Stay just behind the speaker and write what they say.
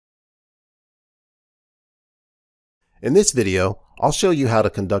In this video, I'll show you how to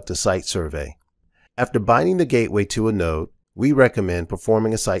conduct a site survey. After binding the gateway to a node, we recommend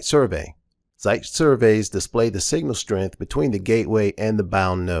performing a site survey. Site surveys display the signal strength between the gateway and the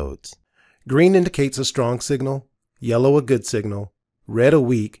bound nodes. Green indicates a strong signal, yellow a good signal, red a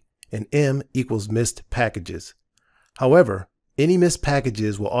weak, and M equals missed packages. However, any missed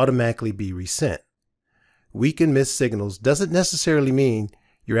packages will automatically be resent. Weak and missed signals doesn't necessarily mean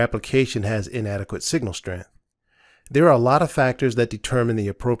your application has inadequate signal strength. There are a lot of factors that determine the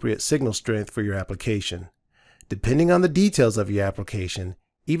appropriate signal strength for your application. Depending on the details of your application,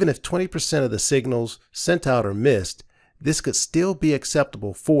 even if 20% of the signals sent out are missed, this could still be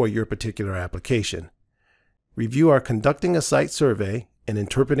acceptable for your particular application. Review our Conducting a Site Survey and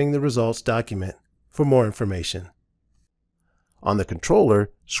Interpreting the Results document for more information. On the controller,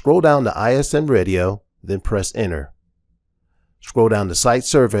 scroll down to ISM Radio, then press Enter. Scroll down to Site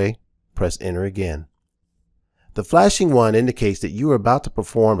Survey, press Enter again. The flashing one indicates that you are about to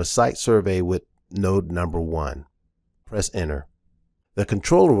perform a site survey with node number 1. Press Enter. The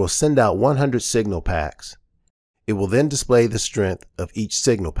controller will send out 100 signal packs. It will then display the strength of each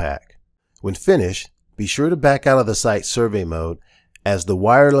signal pack. When finished, be sure to back out of the site survey mode, as the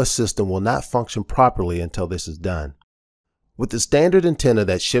wireless system will not function properly until this is done. With the standard antenna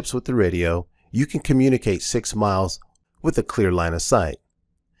that ships with the radio, you can communicate 6 miles with a clear line of sight.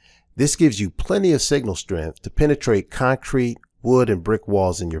 This gives you plenty of signal strength to penetrate concrete, wood, and brick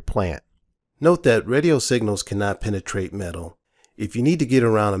walls in your plant. Note that radio signals cannot penetrate metal. If you need to get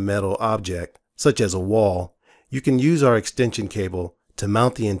around a metal object, such as a wall, you can use our extension cable to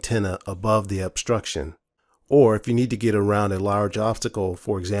mount the antenna above the obstruction. Or if you need to get around a large obstacle,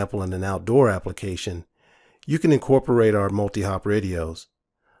 for example in an outdoor application, you can incorporate our multi-hop radios.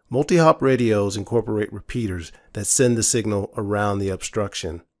 Multi-hop radios incorporate repeaters that send the signal around the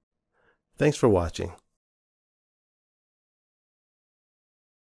obstruction. Thanks for watching.